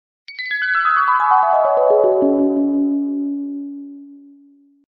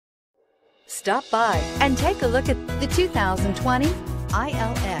Stop by and take a look at the 2020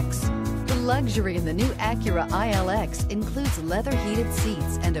 ILX. The luxury in the new Acura ILX includes leather heated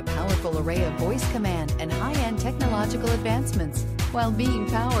seats and a powerful array of voice command and high-end technological advancements, while being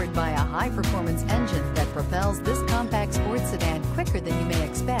powered by a high-performance engine that propels this compact sports sedan quicker than you may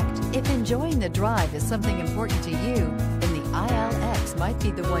expect. If enjoying the drive is something important to you, then the ILX might be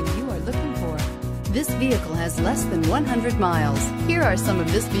the one you are looking for. This vehicle has less than 100 miles. Here are some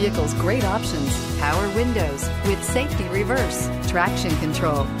of this vehicle's great options: power windows with safety reverse, traction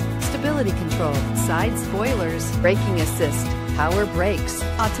control, stability control, side spoilers, braking assist, power brakes,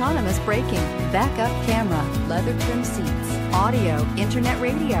 autonomous braking, backup camera, leather trim seats, audio, internet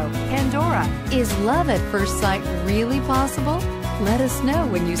radio, Pandora. Is love at first sight really possible? Let us know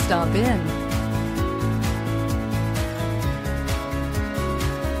when you stop in.